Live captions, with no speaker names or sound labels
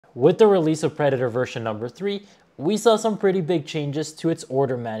With the release of Predator version number 3, we saw some pretty big changes to its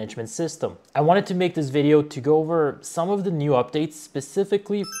order management system. I wanted to make this video to go over some of the new updates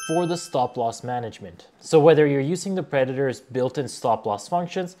specifically for the stop loss management. So whether you're using the Predator's built-in stop loss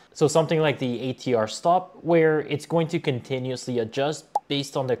functions, so something like the ATR Stop, where it's going to continuously adjust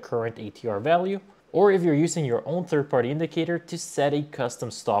based on the current ATR value, or if you're using your own third-party indicator to set a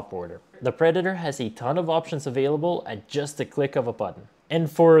custom stop order. The Predator has a ton of options available at just a click of a button. And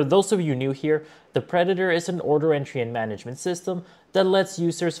for those of you new here, the Predator is an order entry and management system that lets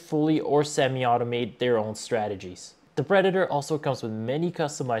users fully or semi-automate their own strategies. The Predator also comes with many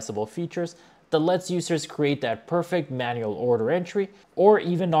customizable features that lets users create that perfect manual order entry or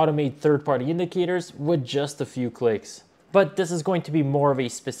even automate third-party indicators with just a few clicks. But this is going to be more of a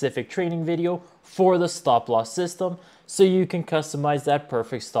specific training video for the stop loss system, so you can customize that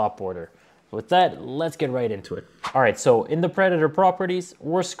perfect stop order. With that, let's get right into it. All right, so in the Predator properties,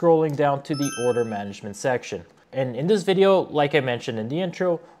 we're scrolling down to the order management section. And in this video, like I mentioned in the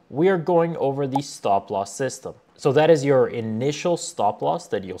intro, we are going over the stop loss system. So that is your initial stop loss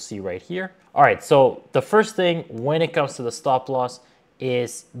that you'll see right here. All right, so the first thing when it comes to the stop loss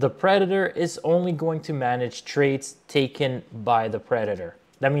is the Predator is only going to manage trades taken by the Predator.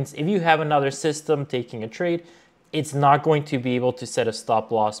 That means if you have another system taking a trade, it's not going to be able to set a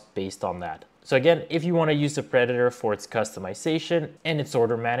stop loss based on that. So again, if you want to use the Predator for its customization and its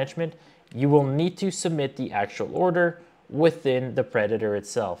order management, you will need to submit the actual order within the Predator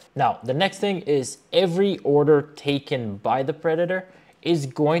itself. Now, the next thing is every order taken by the Predator is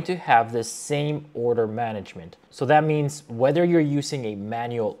going to have the same order management. So that means whether you're using a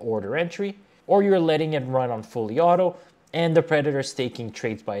manual order entry or you're letting it run on fully auto and the Predator is taking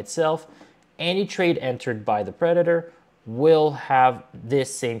trades by itself, any trade entered by the Predator will have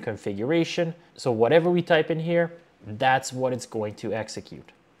this same configuration. So whatever we type in here, that's what it's going to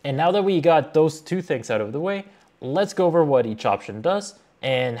execute. And now that we got those two things out of the way, let's go over what each option does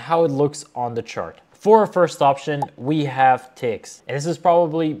and how it looks on the chart. For our first option, we have ticks. And this is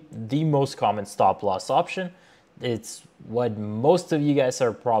probably the most common stop loss option. It's what most of you guys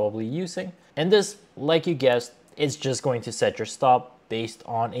are probably using. And this, like you guessed, is just going to set your stop based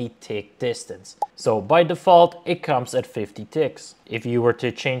on a tick distance. So by default, it comes at 50 ticks. If you were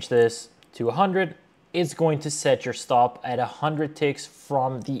to change this to 100, it's going to set your stop at 100 ticks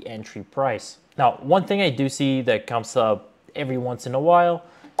from the entry price. Now, one thing I do see that comes up every once in a while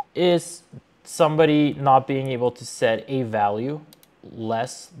is somebody not being able to set a value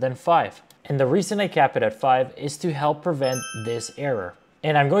less than 5. And the reason I cap it at 5 is to help prevent this error.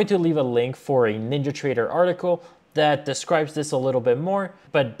 And I'm going to leave a link for a NinjaTrader article that describes this a little bit more,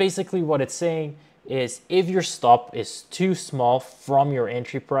 but basically what it's saying is if your stop is too small from your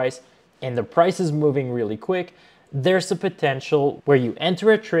entry price and the price is moving really quick, there's a potential where you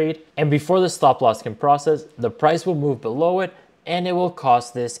enter a trade and before the stop loss can process, the price will move below it and it will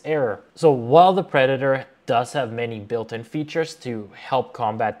cause this error. So while the Predator does have many built-in features to help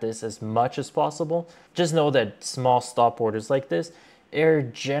combat this as much as possible, just know that small stop orders like this are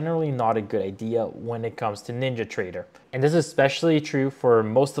generally not a good idea when it comes to NinjaTrader. And this is especially true for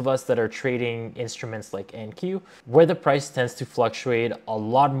most of us that are trading instruments like NQ, where the price tends to fluctuate a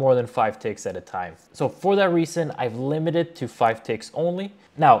lot more than 5 ticks at a time. So for that reason, I've limited to 5 ticks only.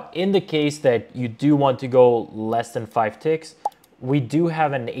 Now, in the case that you do want to go less than 5 ticks, we do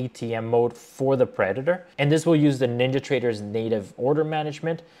have an ATM mode for the Predator, and this will use the NinjaTrader's native order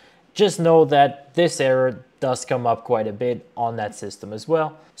management. Just know that this error does come up quite a bit on that system as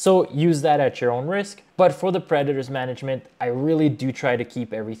well. So use that at your own risk. But for the Predator's management, I really do try to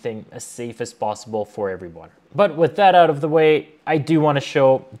keep everything as safe as possible for everyone. But with that out of the way, I do want to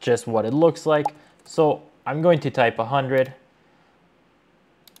show just what it looks like. So I'm going to type 100.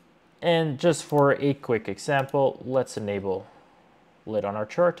 And just for a quick example, let's enable lit on our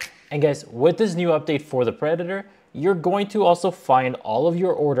chart. And guys, with this new update for the Predator, you're going to also find all of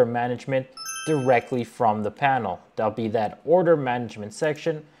your order management directly from the panel. That'll be that order management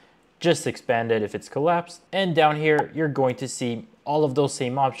section, just expanded if it's collapsed. And down here, you're going to see all of those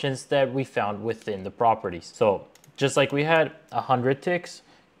same options that we found within the properties. So just like we had 100 ticks,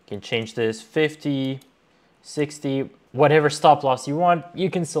 you can change this 50, 60, whatever stop loss you want,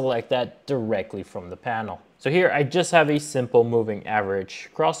 you can select that directly from the panel. So here I just have a simple moving average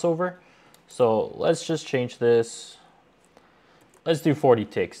crossover. So let's just change this. Let's do 40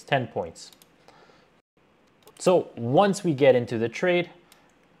 ticks, 10 points. So once we get into the trade,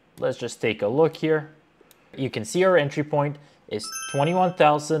 let's just take a look here. You can see our entry point is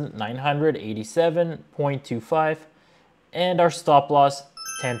 21,987.25 and our stop loss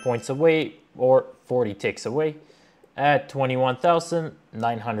 10 points away or 40 ticks away at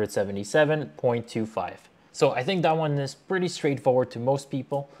 21,977.25. So I think that one is pretty straightforward to most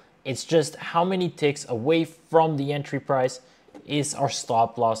people. It's just how many ticks away from the entry price is our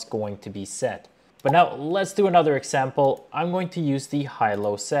stop loss going to be set. But now let's do another example. I'm going to use the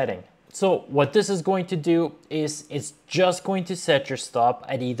high-low setting. So what this is going to do is it's just going to set your stop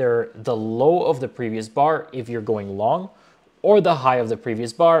at either the low of the previous bar if you're going long, or the high of the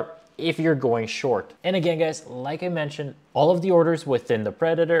previous bar if you're going short. And again, guys, like I mentioned, all of the orders within the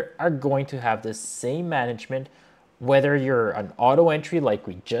Predator are going to have the same management, whether you're an auto entry like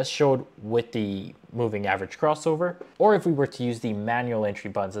we just showed with the moving average crossover, or if we were to use the manual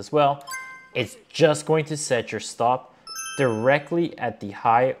entry buttons as well, it's just going to set your stop directly at the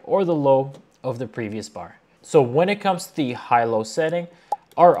high or the low of the previous bar. So when it comes to the high-low setting,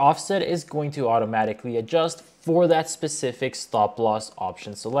 our offset is going to automatically adjust for that specific stop loss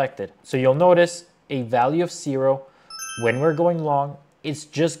option selected. So you'll notice a value of 0 when we're going long, it's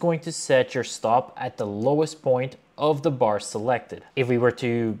just going to set your stop at the lowest point of the bar selected. If we were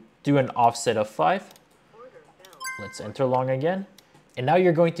to do an offset of 5, let's enter long again. And now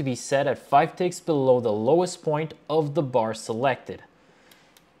you're going to be set at 5 ticks below the lowest point of the bar selected.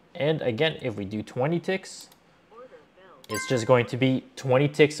 And again, if we do 20 ticks, it's just going to be 20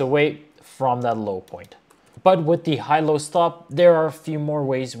 ticks away from that low point. But with the high-low stop, there are a few more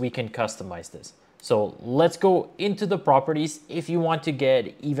ways we can customize this. So let's go into the properties if you want to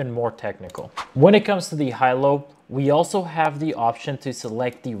get even more technical. When it comes to the high-low, we also have the option to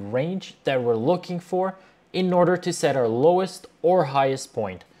select the range that we're looking for in order to set our lowest or highest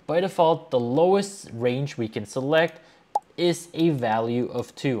point. By default, the lowest range we can select is a value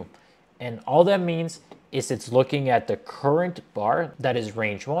of 2. And all that means is it's looking at the current bar, that is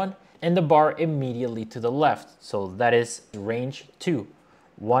range 1, and the bar immediately to the left. So that is range 2,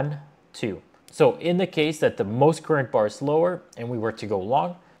 1, 2. So in the case that the most current bar is lower and we were to go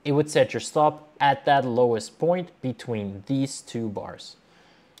long, it would set your stop at that lowest point between these two bars.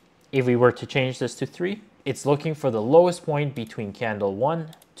 If we were to change this to 3, it's looking for the lowest point between candle 1,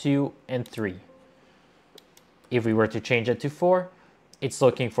 2, and 3. If we were to change it to 4, it's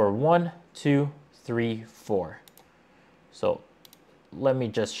looking for 1, 2, 3, 4. So let me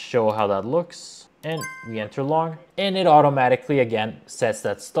just show how that looks. And we enter long, and it automatically again sets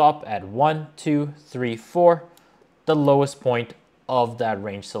that stop at 1, 2, 3, 4, the lowest point of that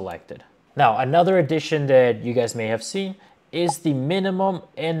range selected. Now, another addition that you guys may have seen is the minimum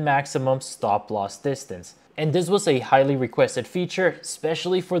and maximum stop loss distance. And this was a highly requested feature,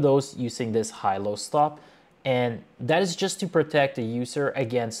 especially for those using this high-low stop. And that is just to protect the user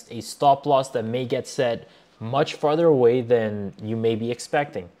against a stop loss that may get set much farther away than you may be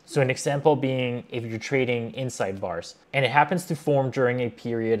expecting. So an example being if you're trading inside bars and it happens to form during a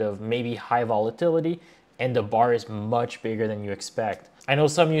period of maybe high volatility and the bar is much bigger than you expect. I know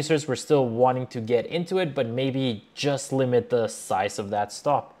some users were still wanting to get into it, but maybe just limit the size of that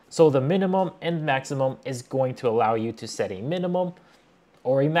stop. So the minimum and maximum is going to allow you to set a minimum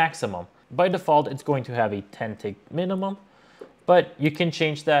or a maximum. By default, it's going to have a 10 tick minimum, but you can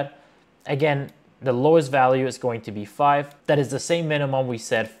change that. Again, the lowest value is going to be 5. That is the same minimum we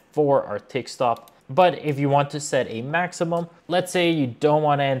set for our tick stop. But if you want to set a maximum, let's say you don't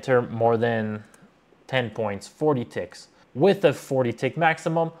want to enter more than 10 points, 40 ticks. With a 40 tick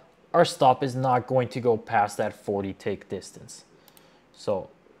maximum, our stop is not going to go past that 40 tick distance. So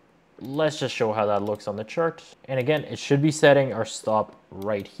let's just show how that looks on the chart. And again, it should be setting our stop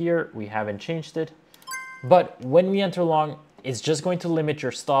right here. We haven't changed it. But when we enter long, it's just going to limit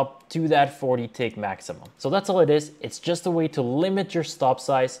your stop to that 40 tick maximum. So that's all it is. It's just a way to limit your stop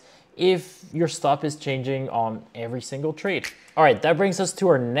size if your stop is changing on every single trade. All right, that brings us to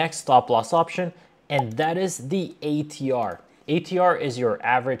our next stop loss option, and that is the ATR. ATR is your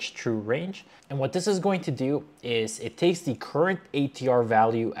average true range. And what this is going to do is it takes the current ATR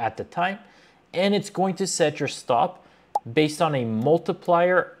value at the time, and it's going to set your stop based on a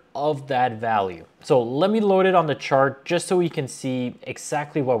multiplier of that value. So let me load it on the chart just so we can see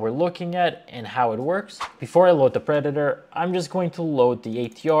exactly what we're looking at and how it works. Before I load the Predator, I'm just going to load the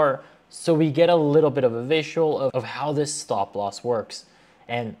ATR so we get a little bit of a visual of how this stop loss works.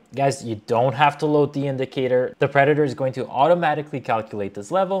 And guys, you don't have to load the indicator. The Predator is going to automatically calculate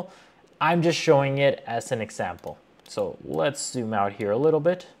this level. I'm just showing it as an example. So let's zoom out here a little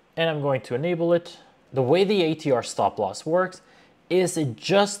bit, and I'm going to enable it. The way the ATR stop loss works is it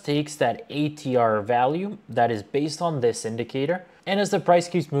just takes that ATR value that is based on this indicator, and as the price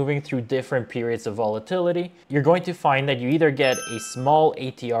keeps moving through different periods of volatility, you're going to find that you either get a small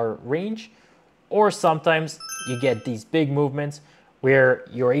ATR range, or sometimes you get these big movements where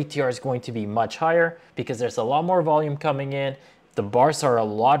your ATR is going to be much higher because there's a lot more volume coming in. The bars are a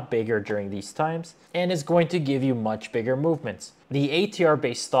lot bigger during these times and it's going to give you much bigger movements. The ATR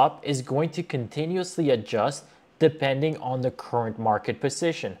based stop is going to continuously adjust depending on the current market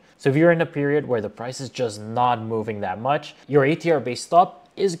position. So if you're in a period where the price is just not moving that much, your ATR based stop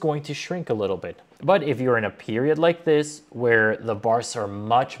is going to shrink a little bit. But if you're in a period like this where the bars are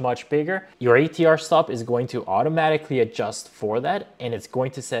much bigger, your ATR stop is going to automatically adjust for that and it's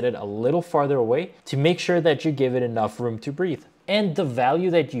going to set it a little farther away to make sure that you give it enough room to breathe. And the value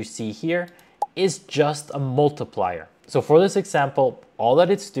that you see here is just a multiplier. So for this example, all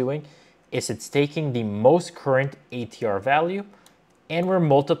that it's doing is it's taking the most current ATR value and we're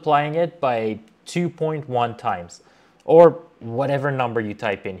multiplying it by 2.1 times or whatever number you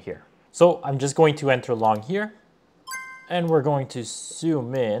type in here. So I'm just going to enter long here and we're going to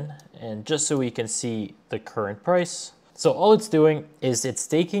zoom in and just so we can see the current price. So all it's doing is it's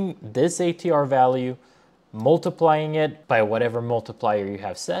taking this ATR value, multiplying it by whatever multiplier you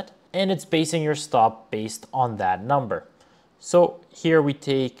have set, and it's basing your stop based on that number. So here we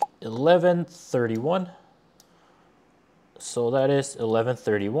take 1131. So that is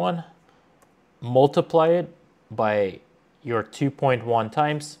 1131. Multiply it by your 2.1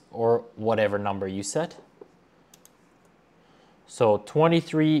 times or whatever number you set. So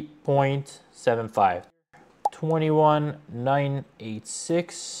 23.75.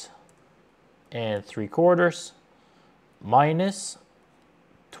 21,986 and 3/4 minus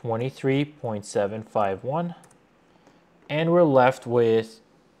 23.751, and we're left with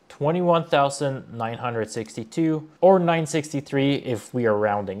 21,962 or 963 if we are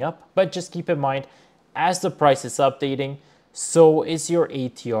rounding up. But just keep in mind, as the price is updating, so is your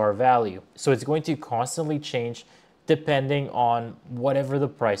ATR value. So it's going to constantly change depending on whatever the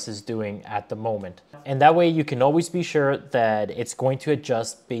price is doing at the moment. And that way you can always be sure that it's going to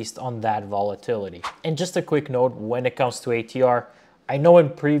adjust based on that volatility. And just a quick note when it comes to ATR, I know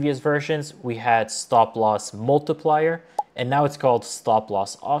in previous versions we had stop loss multiplier and now it's called stop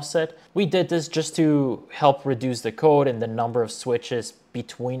loss offset. We did this just to help reduce the code and the number of switches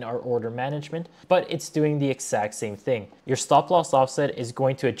between our order management, but it's doing the exact same thing. Your stop loss offset is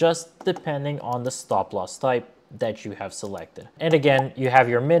going to adjust depending on the stop loss type that you have selected. And again, you have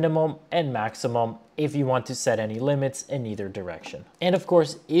your minimum and maximum if you want to set any limits in either direction. And of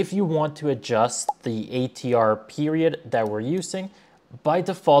course, if you want to adjust the ATR period that we're using, by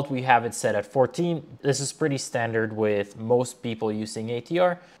default, we have it set at 14. This is pretty standard with most people using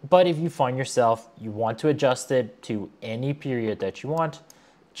ATR. But if you find yourself, you want to adjust it to any period that you want,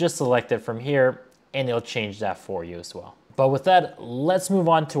 just select it from here and it'll change that for you as well. But with that, let's move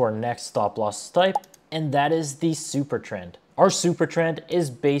on to our next stop loss type, and that is the SuperTrend. Our SuperTrend is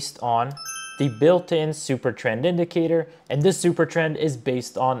based on the built-in SuperTrend indicator, and this SuperTrend is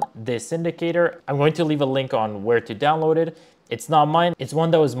based on this indicator. I'm going to leave a link on where to download it. It's not mine, it's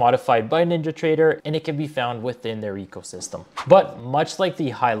one that was modified by NinjaTrader and it can be found within their ecosystem. But much like the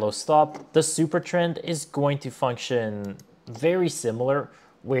high-low stop, the SuperTrend is going to function very similar,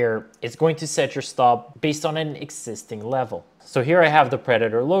 where it's going to set your stop based on an existing level. So here I have the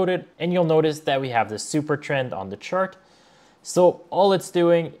Predator loaded and you'll notice that we have the SuperTrend on the chart. So all it's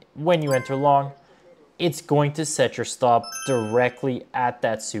doing when you enter long, it's going to set your stop directly at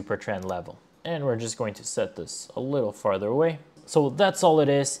that SuperTrend level. And we're just going to set this a little farther away. So that's all it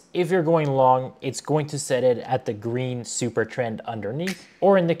is. If you're going long, it's going to set it at the green SuperTrend underneath,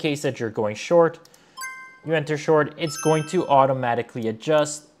 or in the case that you're going short, you enter short, it's going to automatically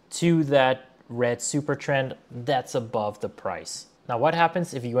adjust to that red SuperTrend that's above the price. Now what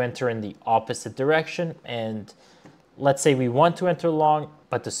happens if you enter in the opposite direction, and let's say we want to enter long,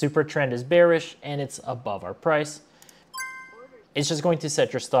 but the SuperTrend is bearish and it's above our price? It's just going to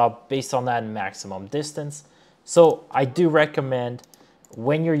set your stop based on that maximum distance. So I do recommend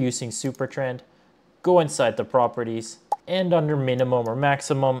when you're using SuperTrend, go inside the properties and under minimum or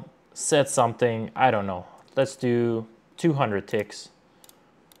maximum, set something, I don't know, let's do 200 ticks.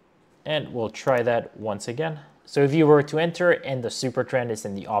 And we'll try that once again. So if you were to enter and the SuperTrend is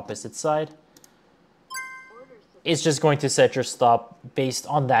in the opposite side, it's just going to set your stop based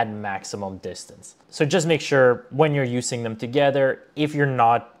on that maximum distance. So just make sure when you're using them together, if you're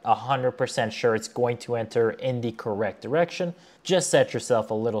not 100% sure it's going to enter in the correct direction, just set yourself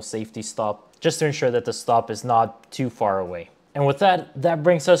a little safety stop just to ensure that the stop is not too far away. And with that, that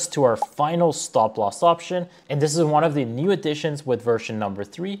brings us to our final stop loss option. And this is one of the new additions with version number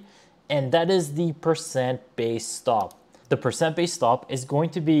 3, and that is the percent-based stop. The percent-based stop is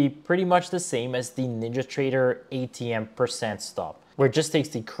going to be pretty much the same as the NinjaTrader ATM percent stop, where it just takes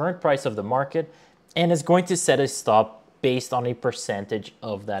the current price of the market and is going to set a stop based on a percentage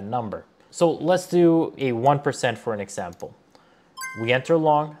of that number. So let's do a 1% for an example. We enter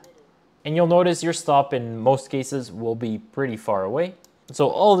long, and you'll notice your stop in most cases will be pretty far away. So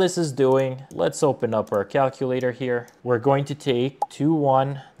all this is doing, let's open up our calculator here. We're going to take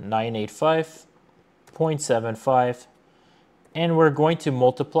 21985.75 and we're going to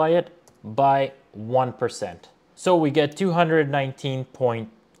multiply it by 1%. So we get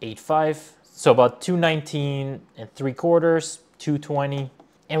 219.85, so about 219 3/4, 220,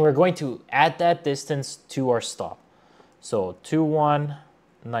 and we're going to add that distance to our stop. So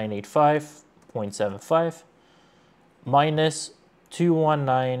 21985.75 minus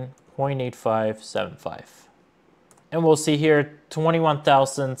 219.8575. And we'll see here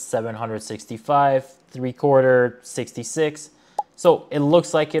 21,765, 3/4, 66. So it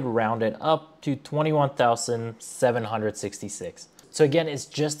looks like it rounded up to 21,766. So again, it's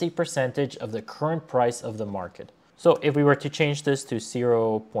just a percentage of the current price of the market. So if we were to change this to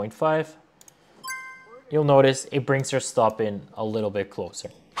 0.5, you'll notice it brings your stop in a little bit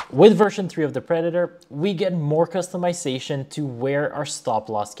closer. With version 3 of the Predator, we get more customization to where our stop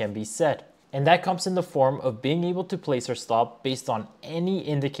loss can be set. And that comes in the form of being able to place our stop based on any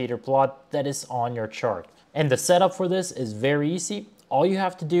indicator plot that is on your chart. And the setup for this is very easy. All you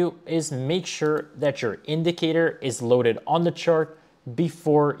have to do is make sure that your indicator is loaded on the chart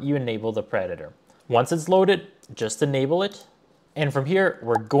before you enable the Predator. Once it's loaded, just enable it. And from here,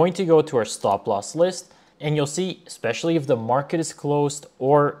 we're going to go to our stop loss list. And you'll see, especially if the market is closed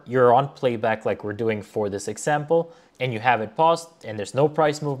or you're on playback like we're doing for this example, and you have it paused and there's no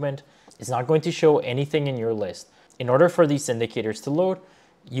price movement, it's not going to show anything in your list. In order for these indicators to load,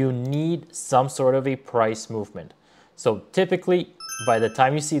 you need some sort of a price movement. So typically, by the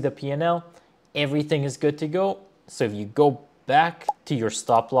time you see the P&L, everything is good to go. So if you go back to your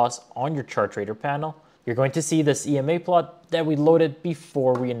stop loss on your chart trader panel, you're going to see this EMA plot that we loaded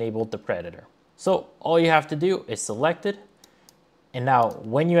before we enabled the Predator. So all you have to do is select it. And now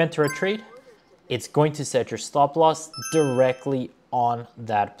when you enter a trade, it's going to set your stop loss directly on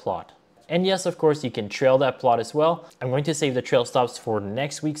that plot. And yes, of course, you can trail that plot as well. I'm going to save the trail stops for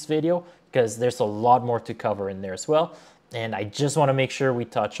next week's video because there's a lot more to cover in there as well. And I just want to make sure we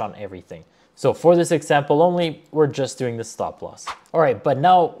touch on everything. So for this example only, we're just doing the stop loss. All right, but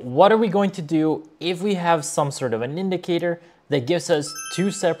now what are we going to do if we have some sort of an indicator that gives us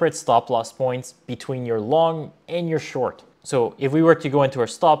two separate stop loss points between your long and your short? So if we were to go into our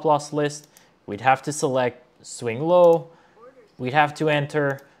stop loss list, we'd have to select swing low, we'd have to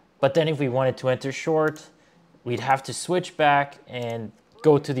enter, but then if we wanted to enter short, we'd have to switch back and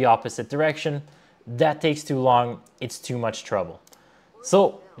go to the opposite direction. That takes too long, it's too much trouble.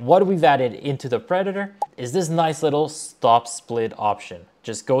 So what we've added into the Predator is this nice little stop split option.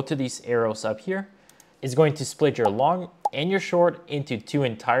 Just go to these arrows up here. It's going to split your long and your short into two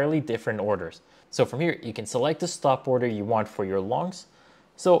entirely different orders. So from here, you can select the stop order you want for your longs.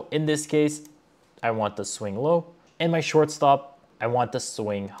 So in this case, I want the swing low, and my short stop, I want the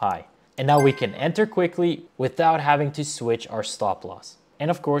swing high. And now we can enter quickly without having to switch our stop loss. And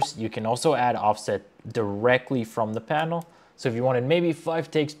of course, you can also add offset directly from the panel. So if you wanted maybe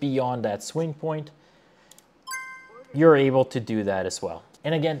 5 ticks beyond that swing point, you're able to do that as well.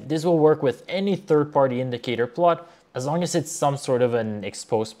 And again, this will work with any third-party indicator plot. As long as it's some sort of an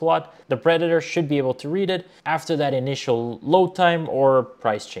exposed plot, the Predator should be able to read it after that initial load time or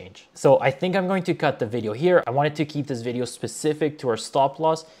price change. So I think I'm going to cut the video here. I wanted to keep this video specific to our stop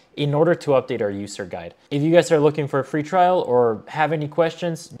loss in order to update our user guide. If you guys are looking for a free trial or have any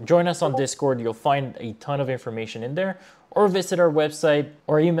questions, join us on Discord. You'll find a ton of information in there, or visit our website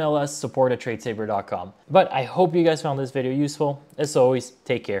or email us support@tradesaber.com. But I hope you guys found this video useful. As always,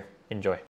 take care. Enjoy.